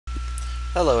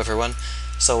Hello everyone.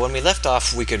 So when we left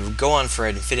off, we could go on for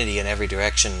infinity in every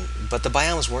direction, but the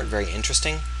biomes weren't very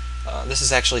interesting. This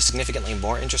is actually significantly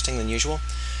more interesting than usual.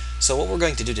 So what we're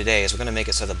going to do today is we're going to make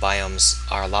it so the biomes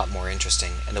are a lot more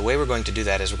interesting, and the way we're going to do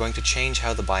that is we're going to change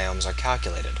how the biomes are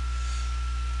calculated.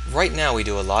 Right now we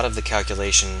do a lot of the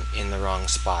calculation in the wrong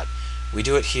spot. We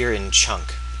do it here in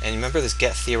chunk. And remember this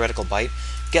get theoretical byte?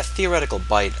 Get theoretical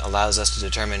byte allows us to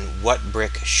determine what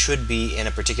brick should be in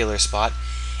a particular spot,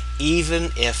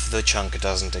 even if the chunk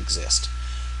doesn't exist.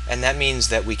 And that means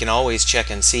that we can always check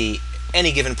and see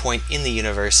any given point in the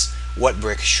universe what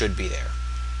brick should be there.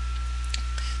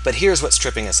 But here's what's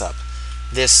tripping us up.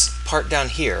 This part down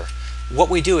here, what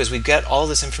we do is we get all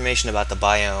this information about the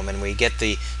biome, and we get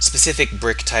the specific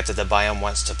brick type that the biome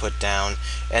wants to put down,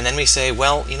 and then we say,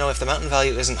 well, if the mountain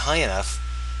value isn't high enough,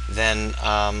 then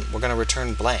we're going to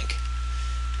return blank.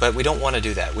 But we don't want to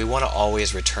do that. We want to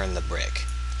always return the brick.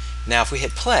 Now if we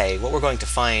hit play, what we're going to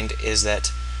find is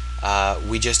that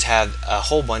we just have a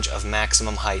whole bunch of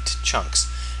maximum height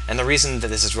chunks. And the reason that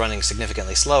this is running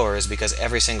significantly slower is because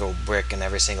every single brick in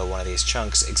every single one of these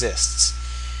chunks exists.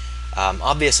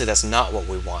 Obviously that's not what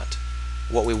we want.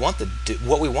 What we want to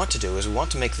do is we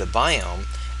want to make the biome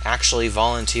actually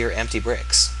volunteer empty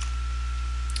bricks.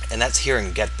 And that's here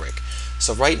in getBrick.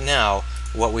 So right now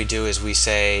what we do is we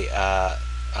say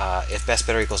if best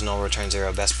bidder equals null, return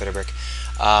 0, best bidder brick.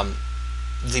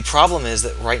 The problem is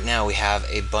that right now we have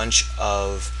a bunch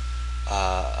of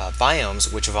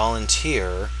biomes which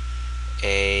volunteer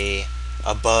a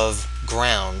above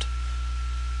ground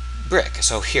brick.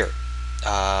 So here,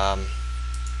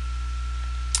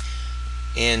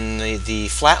 in the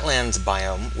flatlands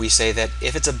biome, we say that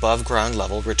if it's above ground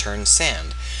level, return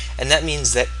sand. And that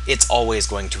means that it's always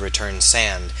going to return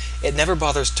sand. It never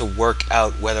bothers to work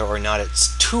out whether or not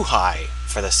it's too high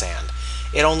for the sand.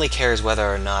 It only cares whether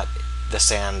or not the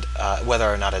sand, whether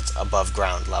or not it's above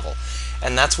ground level.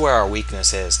 And that's where our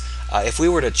weakness is. If we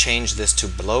were to change this to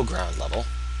below ground level,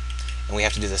 and we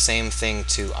have to do the same thing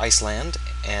to Iceland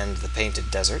and the painted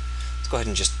desert, let's go ahead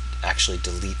and just actually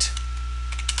delete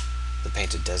the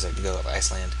painted desert and go with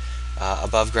Iceland.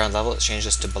 Above ground level, let's change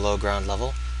this to below ground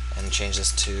level, and change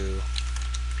this to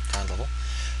ground level.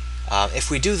 If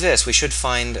we do this, we should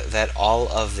find that all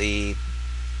of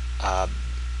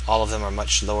them are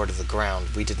much lower to the ground.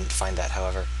 We didn't find that,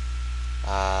 however.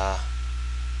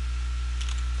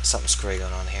 Something screwy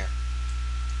going on here.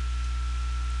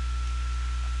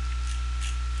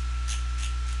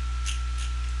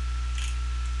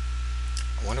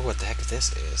 I wonder what the heck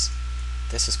this is.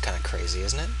 This is kind of crazy,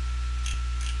 isn't it?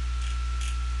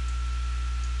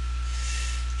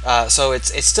 So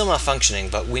it's still not functioning,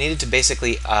 but we needed to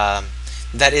basically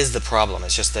that is the problem.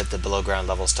 It's just that the below ground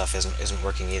level stuff isn't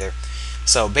working either.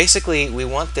 So basically we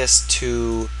want this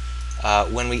to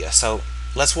so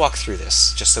let's walk through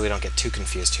this just so we don't get too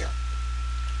confused here.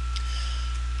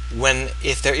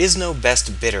 If there is no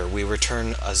best bidder, we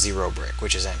return a 0 brick,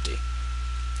 which is empty.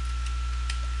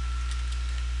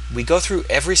 We go through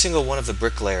every single one of the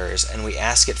brick layers and we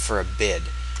ask it for a bid,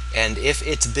 and if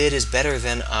its bid is better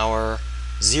than our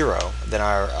 0, than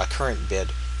our current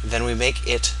bid, then we make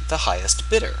it the highest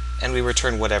bidder, and we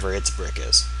return whatever its brick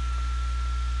is.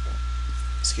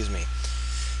 Excuse me.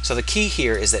 So the key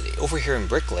here is that over here in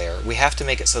brick layer, we have to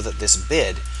make it so that this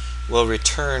bid will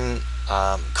return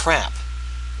crap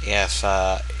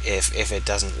if it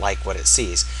doesn't like what it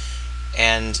sees.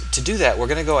 And to do that, we're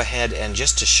going to go ahead and,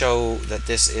 just to show that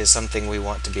this is something we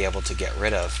want to be able to get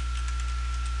rid of,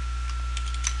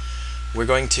 we're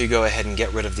going to go ahead and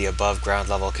get rid of the above ground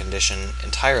level condition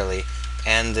entirely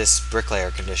and this brick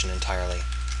layer condition entirely,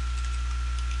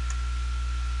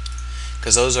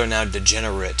 because those are now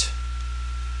degenerate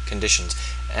conditions.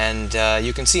 And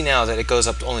you can see now that it goes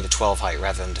up only to 12 height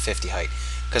rather than to 50 height,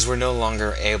 because we're no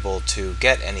longer able to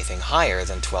get anything higher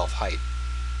than 12 height.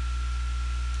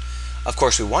 Of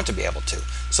course we want to be able to.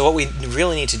 So what we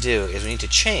really need to do is we need to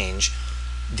change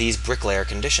these brick layer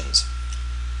conditions.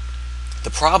 The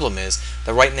problem is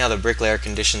that right now the brick layer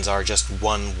conditions are just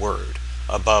one word: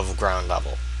 above ground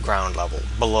level,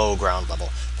 below ground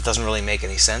level. That doesn't really make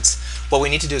any sense. What we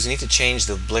need to do is we need to change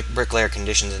the brick layer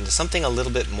conditions into something a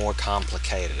little bit more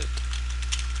complicated.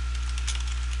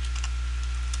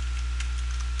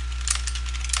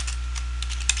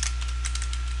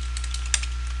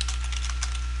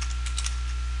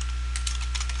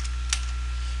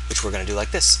 Which we're going to do like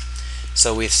this.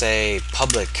 So we say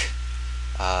public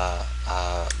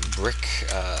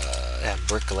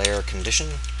brick layer condition,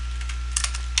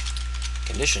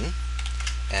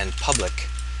 and public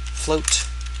float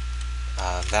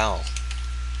val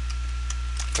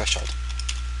threshold.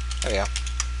 There we go.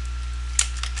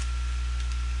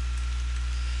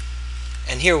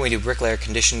 And here when we do bricklayer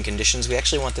condition conditions, we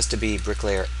actually want this to be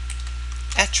bricklayer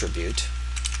attribute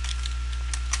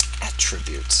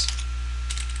attributes.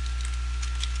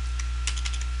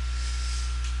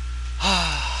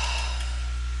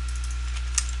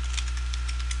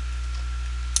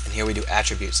 And here we do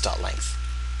attributes.length.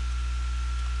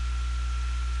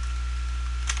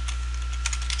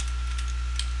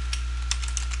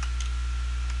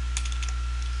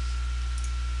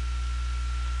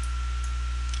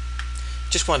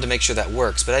 Just wanted to make sure that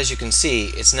works, but as you can see,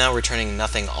 it's now returning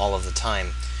nothing all of the time.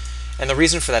 And the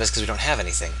reason for that is because we don't have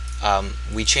anything.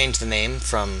 We changed the name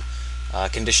from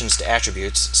conditions to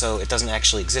attributes, so it doesn't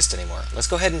actually exist anymore. Let's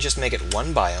go ahead and just make it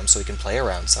one biome so we can play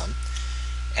around some.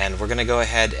 And we're going to go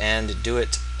ahead and do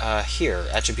it here.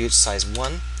 Attributes size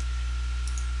 1,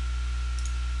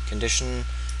 condition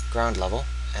ground level,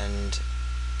 and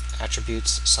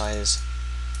attributes size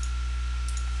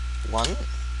 1,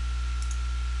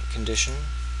 condition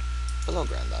below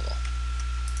ground level.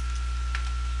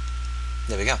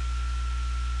 There we go.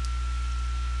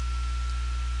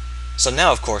 So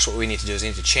now, of course, what we need to do is we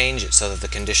need to change it so that the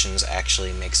conditions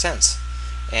actually make sense.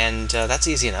 And that's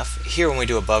easy enough. Here when we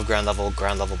do above ground level,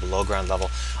 below ground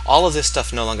level, all of this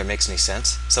stuff no longer makes any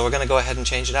sense. So we're going to go ahead and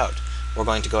change it out. We're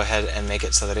going to go ahead and make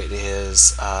it so that it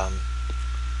is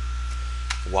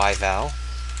yval.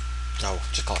 No,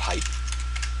 just call it height.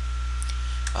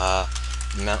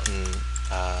 Mountain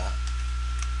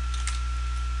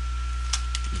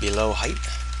below height,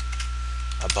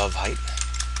 above height,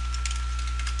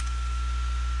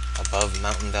 above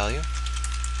mountain value,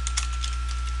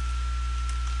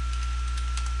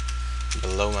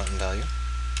 below mountain value.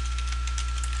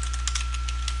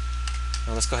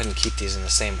 Now let's go ahead and keep these in the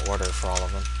same order for all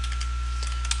of them.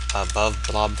 Above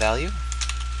blob value,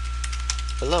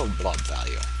 below blob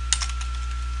value.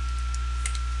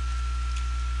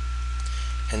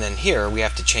 And then here we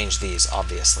have to change these,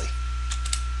 obviously.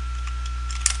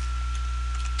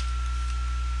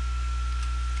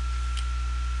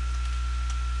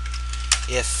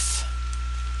 If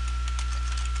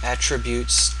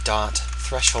attributes dot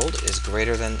threshold is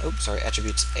greater than,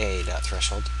 attributes a dot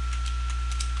threshold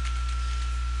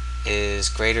is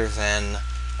greater than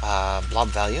blob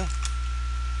value,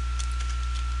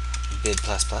 bid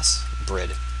plus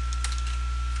brid.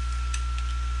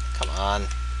 Come on.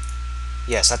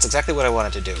 Yes, that's exactly what I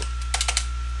wanted to do.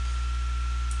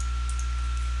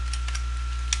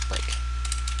 Break.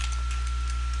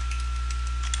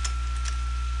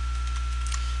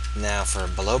 Now for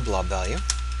below blob value,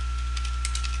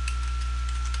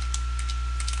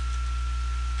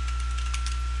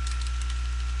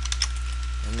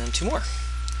 and then two more.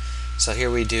 So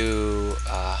here we do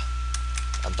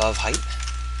above height,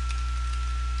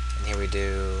 and here we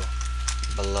do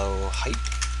below height,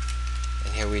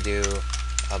 and here we do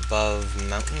above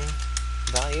mountain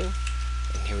value,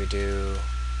 and here we do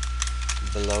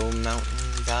below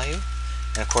mountain value,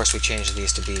 and of course we change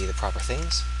these to be the proper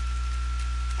things.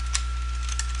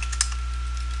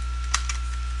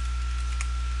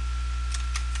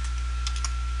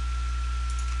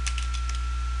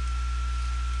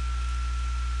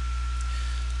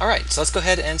 Alright, so let's go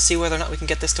ahead and see whether or not we can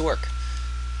get this to work.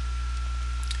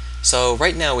 So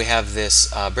right now we have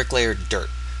this bricklayer dirt.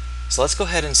 So let's go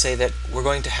ahead and say that we're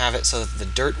going to have it so that the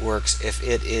dirt works if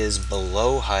it is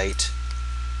below height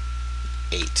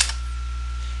 8.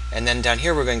 And then down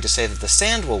here we're going to say that the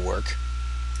sand will work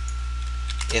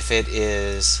if it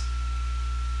is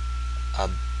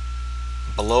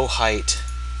below height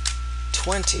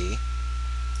 20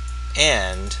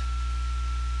 and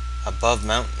above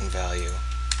mountain value.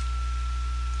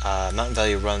 Mountain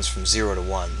value runs from 0 to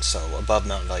 1, so above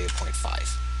mountain value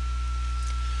 0.5.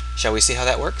 Shall we see how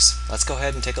that works? Let's go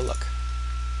ahead and take a look.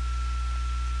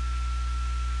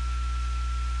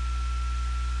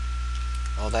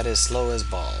 Oh, that is slow as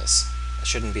balls. It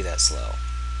shouldn't be that slow.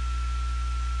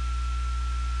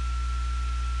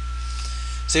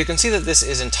 So you can see that this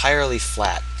is entirely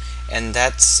flat, and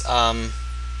that's not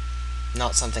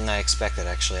something I expected,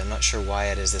 actually. I'm not sure why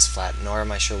it is this flat, nor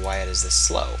am I sure why it is this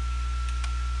slow.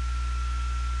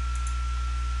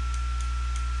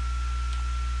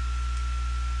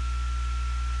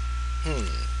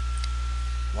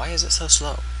 Why is it so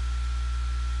slow?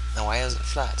 And why is it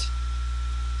flat?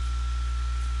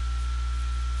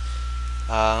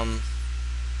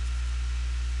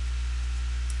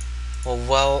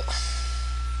 Well,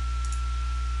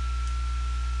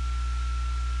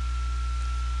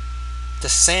 the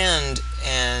sand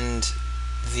and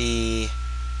the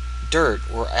dirt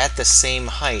were at the same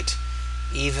height,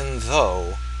 even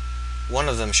though one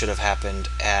of them should have happened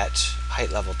at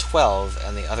height level 12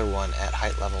 and the other one at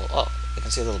height level You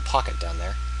can see a little pocket down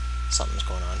there. Something's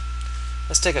going on.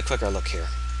 Let's take a quicker look here.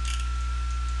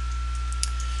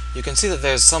 You can see that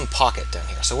there's some pocket down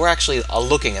here. So we're actually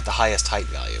looking at the highest height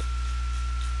value.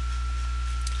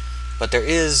 But there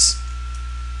is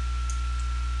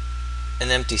an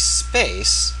empty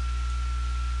space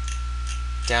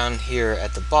down here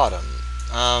at the bottom.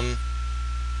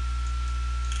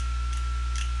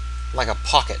 Like a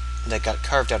pocket that got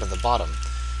carved out of the bottom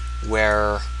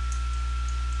where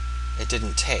it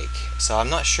didn't take. So I'm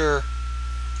not sure.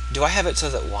 Do I have it so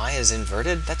that y is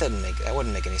inverted? That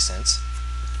wouldn't make any sense.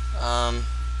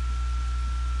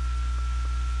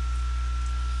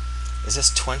 Is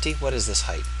this 20? What is this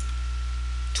height?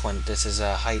 20. This is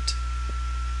a height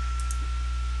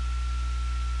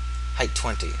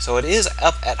 20. So it is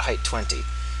up at height 20.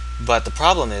 But the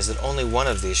problem is that only one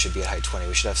of these should be at height 20.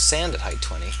 We should have sand at height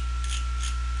 20.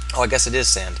 Oh, I guess it is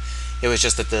sand. It was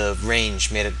just that the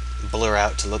range made it blur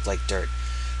out to look like dirt.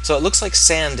 So it looks like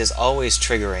sand is always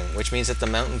triggering, which means that the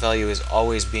mountain value is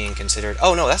always being considered.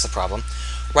 Oh no, that's the problem.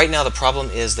 Right now the problem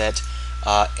is that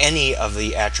any of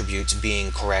the attributes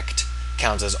being correct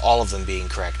counts as all of them being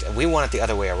correct. And we want it the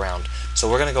other way around. So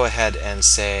we're going to go ahead and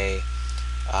say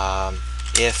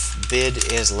if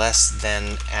bid is less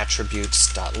than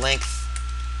attributes.length,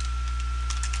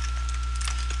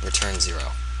 return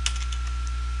 0.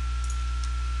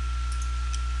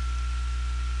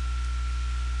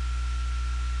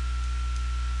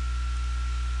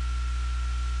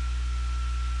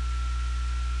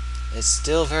 It's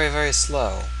still very, very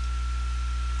slow.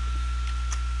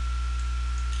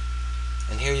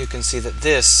 And here you can see that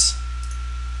this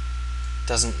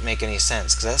doesn't make any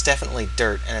sense, because that's definitely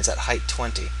dirt and it's at height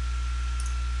 20.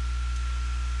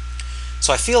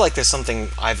 So I feel like there's something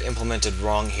I've implemented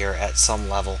wrong here at some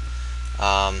level.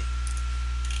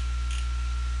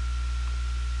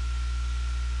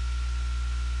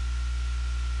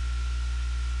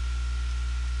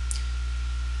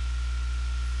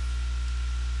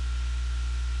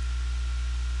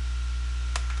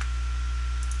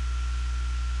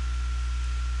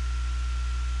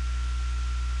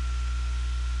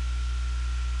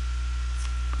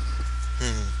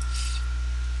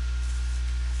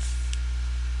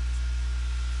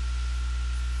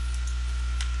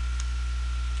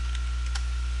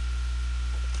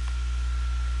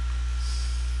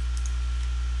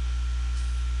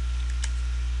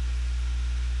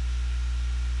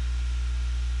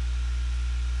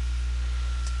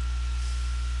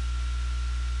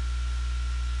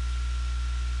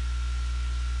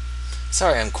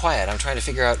 Sorry, I'm quiet. I'm trying to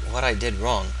figure out what I did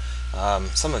wrong.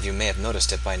 Some of you may have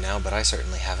noticed it by now, but I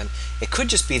certainly haven't. It could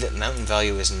just be that mountain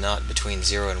value is not between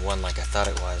 0 and 1 like I thought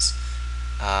it was.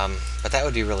 But that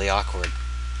would be really awkward.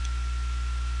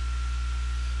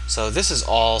 So this is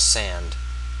all sand.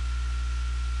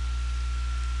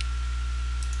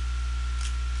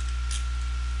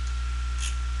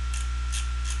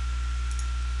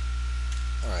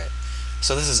 Alright.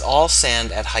 So this is all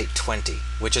sand at height 20,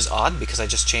 which is odd because I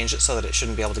just changed it so that it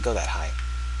shouldn't be able to go that high.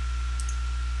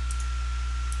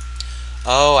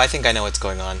 Oh, I think I know what's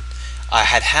going on. I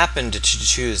had happened to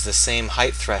choose the same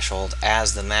height threshold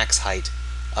as the max height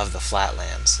of the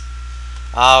flatlands.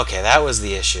 Okay, that was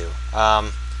the issue.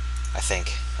 I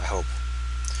hope.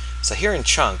 So here in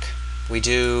chunk, we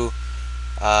do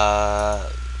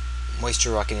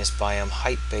moisture rockiness biome,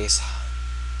 height base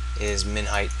is min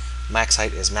height, max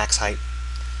height is max height,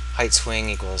 height swing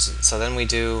equals, so then we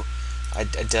do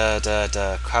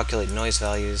calculate noise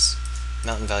values,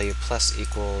 mountain value plus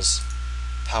equals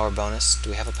power bonus. Do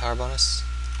we have a power bonus?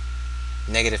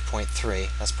 Negative 0.3.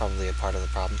 That's probably a part of the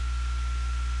problem.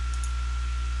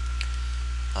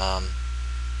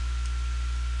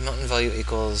 Mountain value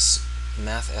equals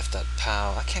math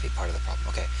f.pow. That can't be part of the problem.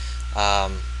 Okay.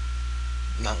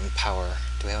 Mountain power.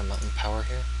 Do we have a mountain power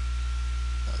here?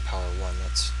 Mountain power 1.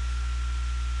 That's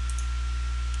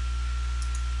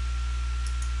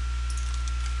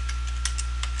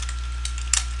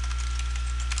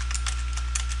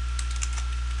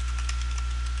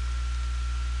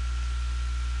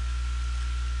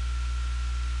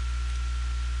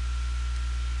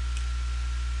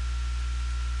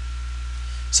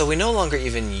so we no longer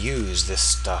even use this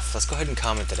stuff. Let's go ahead and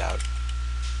comment it out.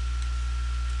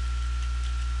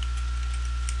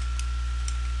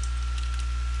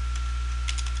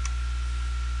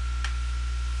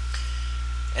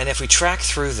 And if we track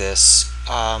through this,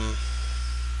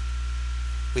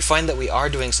 we find that we are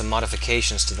doing some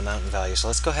modifications to the mountain value. So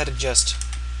let's go ahead and just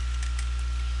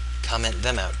comment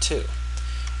them out too.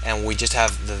 And we just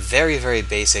have the very, very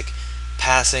basic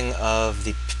passing of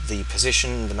the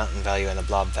position, the mountain value, and the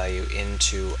blob value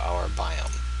into our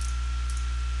biome.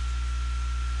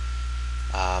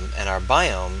 and our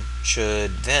biome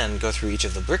should then go through each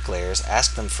of the brick layers,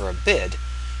 ask them for a bid,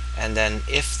 and then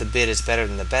if the bid is better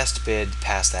than the best bid,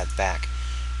 pass that back.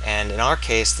 And in our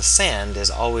case, the sand is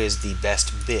always the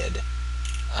best bid,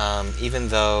 even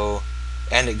though,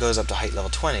 and it goes up to height level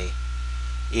 20,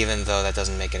 even though that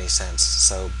doesn't make any sense.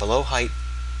 So below height,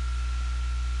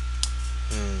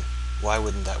 why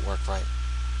wouldn't that work right?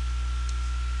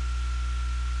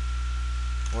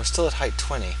 We're still at height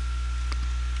 20.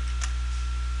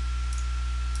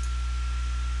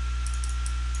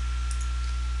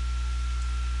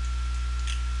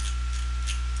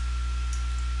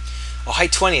 Well,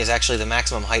 height 20 is actually the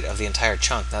maximum height of the entire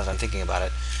chunk, now that I'm thinking about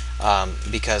it,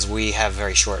 because we have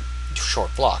very short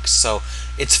blocks. So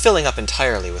it's filling up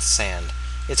entirely with sand.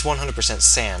 It's 100%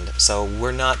 sand, so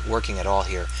we're not working at all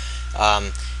here.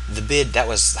 The bid, that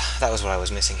was what I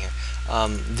was missing here.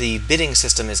 The bidding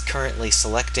system is currently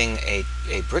selecting a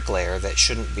brick layer that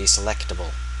shouldn't be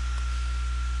selectable.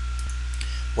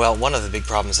 Well, one of the big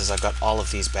problems is I've got all of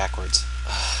these backwards.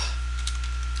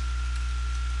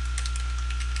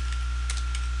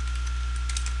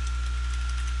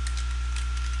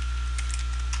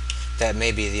 That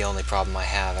may be the only problem I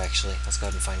have, actually. Let's go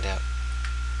ahead and find out.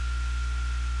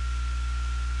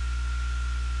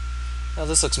 Now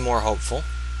this looks more hopeful.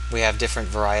 We have different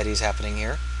varieties happening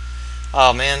here.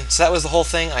 Oh man, so that was the whole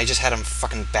thing? I just had them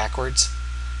fucking backwards?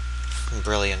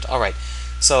 Brilliant. Alright,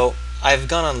 so I've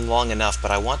gone on long enough,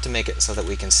 but I want to make it so that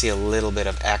we can see a little bit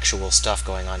of actual stuff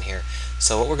going on here.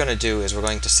 So what we're going to do is we're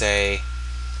going to say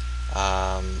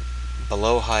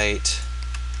below height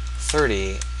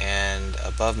 30 and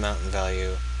above mountain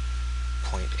value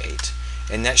 0.8,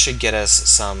 and that should get us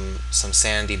some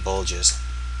sandy bulges.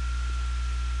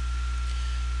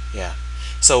 Yeah.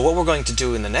 So what we're going to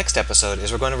do in the next episode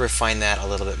is we're going to refine that a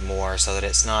little bit more so that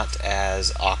it's not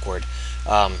as awkward.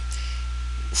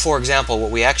 For example,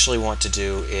 what we actually want to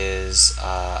do is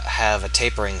have a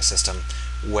tapering system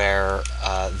where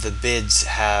the bids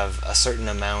have a certain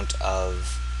amount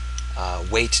of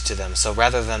weight to them. So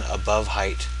rather than above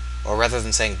height, or rather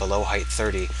than saying below height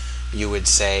 30, you would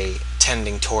say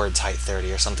tending towards height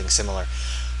 30 or something similar.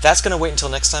 That's going to wait until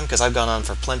next time because I've gone on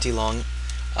for plenty long.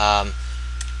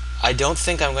 I don't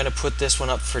think I'm going to put this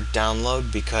one up for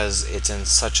download because it's in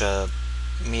such a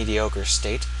mediocre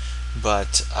state,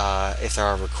 but if there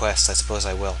are requests, I suppose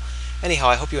I will. Anyhow,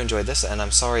 I hope you enjoyed this, and I'm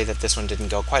sorry that this one didn't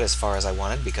go quite as far as I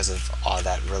wanted because of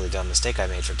that really dumb mistake I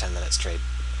made for 10 minutes straight.